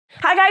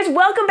Hi guys,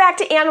 welcome back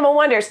to Animal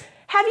Wonders.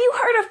 Have you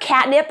heard of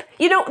catnip?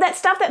 You know, that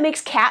stuff that makes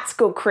cats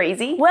go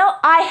crazy? Well,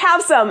 I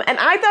have some, and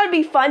I thought it'd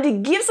be fun to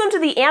give some to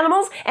the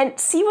animals and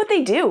see what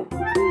they do.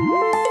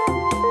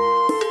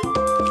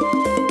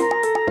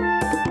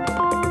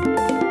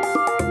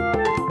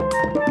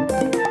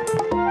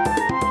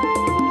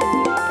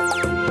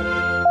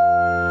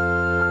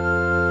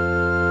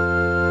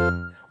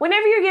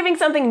 Whenever you're giving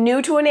something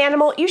new to an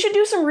animal, you should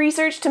do some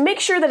research to make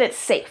sure that it's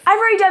safe. I've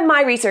already done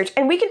my research,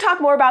 and we can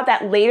talk more about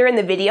that later in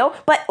the video,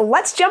 but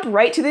let's jump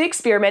right to the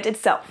experiment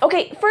itself.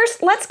 Okay,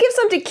 first, let's give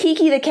some to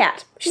Kiki the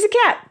cat. She's a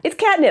cat. It's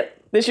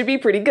catnip. This should be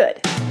pretty good.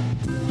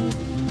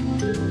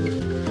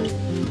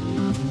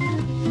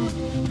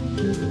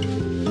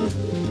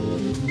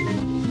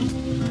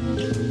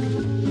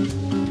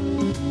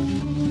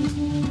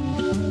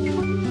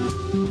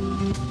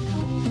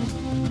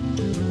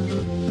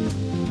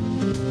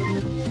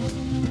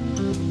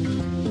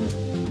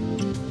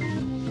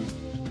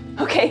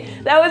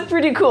 Okay, that was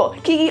pretty cool.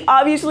 Kiki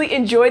obviously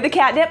enjoyed the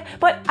catnip,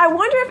 but I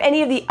wonder if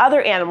any of the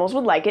other animals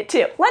would like it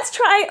too. Let's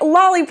try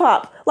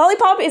Lollipop.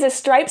 Lollipop is a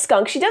striped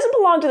skunk. She doesn't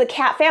belong to the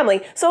cat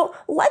family, so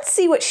let's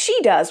see what she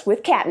does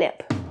with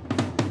catnip.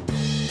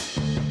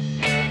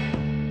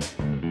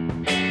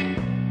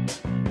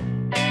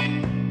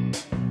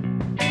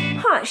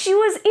 She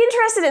was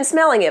interested in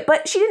smelling it,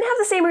 but she didn't have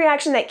the same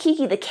reaction that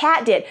Kiki the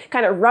cat did,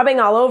 kind of rubbing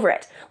all over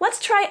it. Let's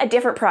try a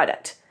different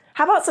product.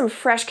 How about some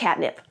fresh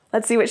catnip?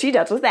 Let's see what she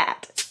does with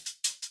that.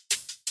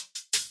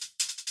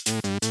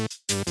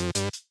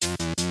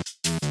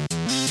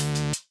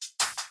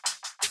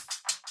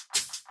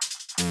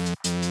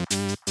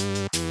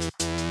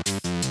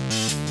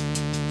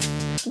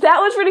 That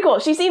was pretty cool.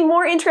 She seemed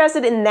more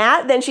interested in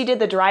that than she did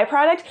the dry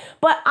product,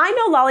 but I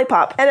know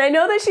Lollipop, and I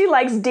know that she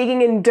likes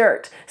digging in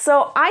dirt.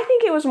 So I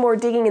think it was more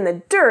digging in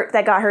the dirt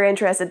that got her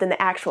interested than the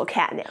actual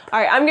catnip. All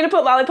right, I'm gonna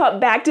put Lollipop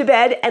back to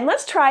bed, and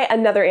let's try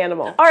another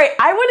animal. All right,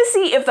 I wanna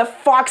see if the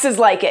foxes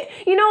like it.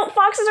 You know,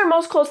 foxes are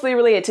most closely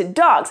related to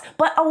dogs,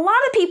 but a lot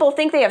of people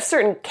think they have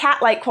certain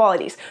cat-like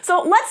qualities.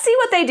 So let's see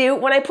what they do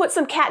when I put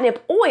some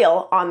catnip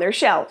oil on their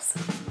shelves.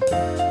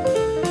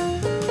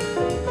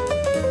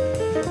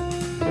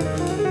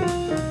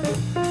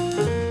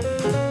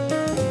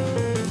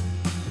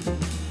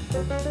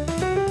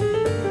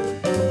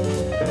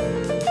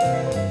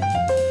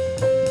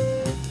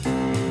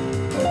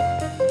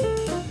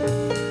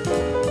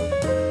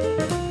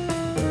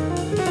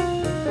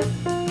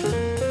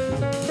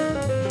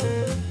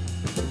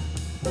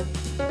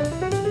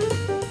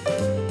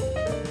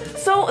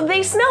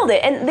 They smelled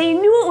it and they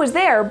knew it was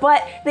there,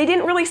 but they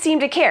didn't really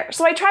seem to care.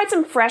 So I tried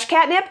some fresh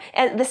catnip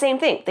and the same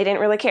thing, they didn't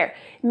really care.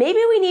 Maybe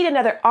we need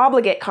another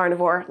obligate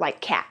carnivore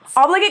like cats.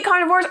 Obligate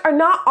carnivores are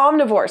not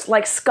omnivores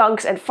like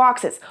skunks and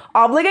foxes.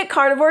 Obligate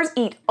carnivores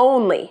eat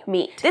only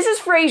meat. This is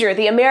Fraser,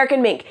 the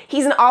American mink.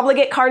 He's an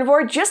obligate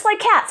carnivore just like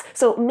cats,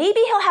 so maybe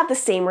he'll have the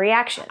same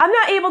reaction. I'm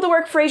not able to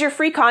work Fraser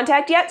free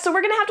contact yet, so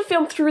we're gonna have to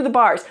film through the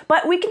bars,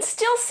 but we can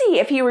still see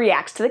if he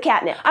reacts to the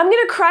catnip. I'm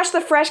gonna crush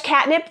the fresh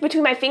catnip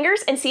between my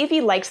fingers and see if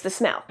he likes the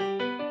smell.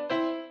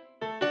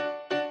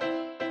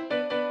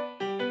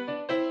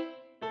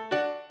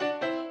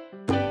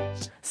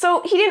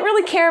 So he didn't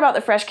really care about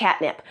the fresh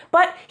catnip,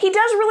 but he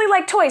does really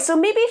like toys, so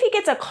maybe if he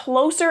gets a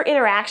closer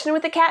interaction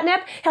with the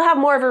catnip, he'll have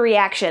more of a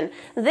reaction.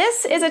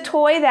 This is a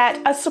toy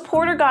that a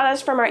supporter got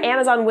us from our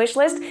Amazon wish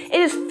list. It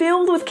is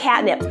filled with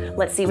catnip.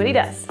 Let's see what he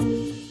does.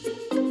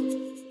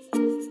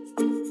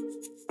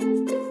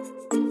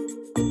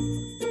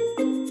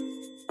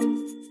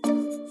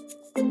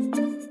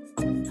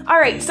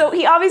 Alright, so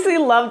he obviously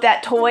loved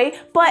that toy,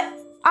 but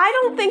I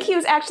don't think he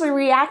was actually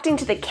reacting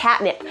to the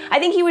catnip. I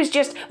think he was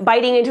just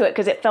biting into it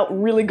because it felt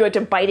really good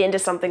to bite into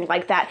something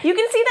like that. You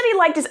can see that he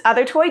liked his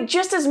other toy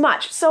just as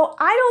much, so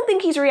I don't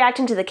think he's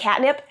reacting to the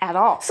catnip at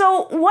all.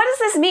 So what does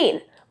this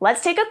mean?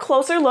 Let's take a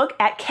closer look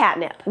at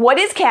catnip. What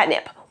is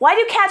catnip? Why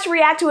do cats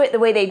react to it the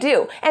way they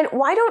do? And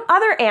why don't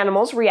other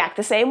animals react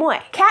the same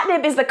way?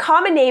 Catnip is the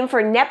common name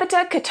for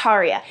Nepeta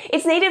cataria.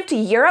 It's native to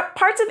Europe,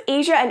 parts of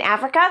Asia and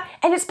Africa,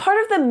 and it's part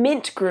of the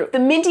mint group. The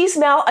minty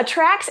smell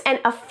attracts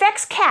and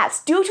affects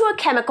cats due to a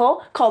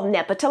chemical called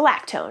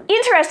nepetalactone.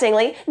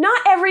 Interestingly,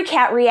 not every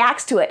cat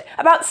reacts to it.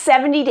 About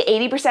 70 to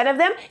 80% of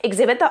them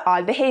exhibit the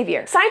odd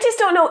behavior. Scientists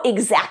don't know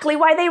exactly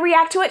why they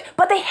react to it,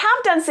 but they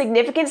have done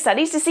significant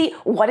studies to see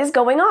what is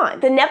going on.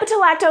 The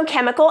nepetalactone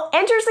chemical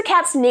enters the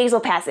cat's nasal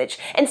passage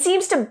and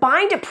seems to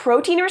bind to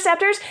protein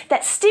receptors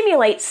that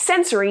stimulate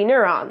sensory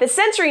neurons. The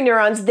sensory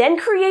neurons then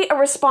create a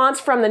response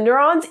from the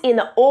neurons in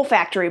the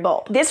olfactory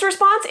bulb. This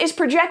response is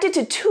projected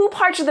to two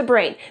parts of the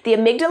brain, the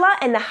amygdala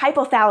and the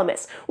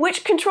hypothalamus,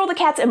 which control the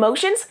cat's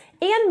emotions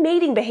and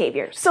mating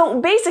behavior.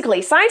 So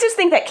basically, scientists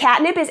think that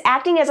catnip is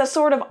acting as a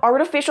sort of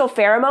artificial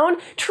pheromone,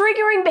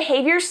 triggering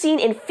behaviors seen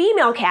in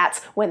female cats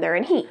when they're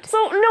in heat. So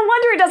no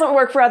wonder it doesn't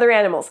work for other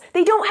animals.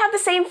 They don't have the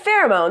same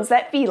pheromones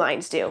that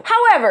felines do.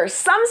 However,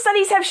 some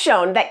studies have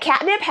shown that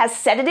catnip has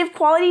sedative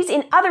qualities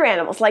in other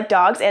animals like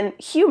dogs and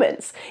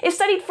humans. If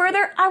studied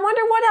further, I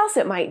wonder what else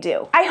it might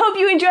do. I hope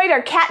you enjoyed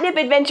our catnip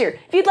adventure.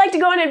 If you'd like to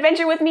go on an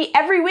adventure with me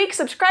every week,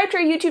 subscribe to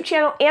our YouTube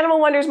channel, Animal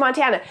Wonders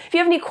Montana. If you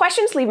have any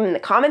questions, leave them in the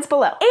comments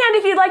below. And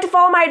if you'd like to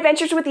follow my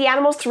adventures with the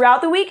animals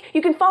throughout the week,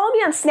 you can follow me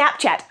on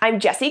Snapchat. I'm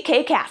Jessi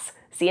K. Cass.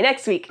 See you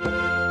next week.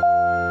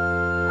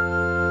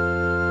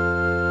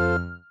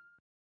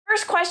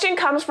 First question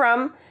comes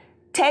from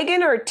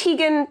Tegan or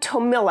Tegan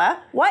Tomilla.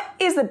 What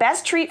is the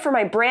best treat for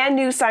my brand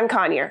new son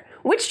Conyer?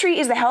 Which treat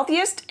is the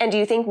healthiest, and do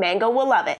you think Mango will love it?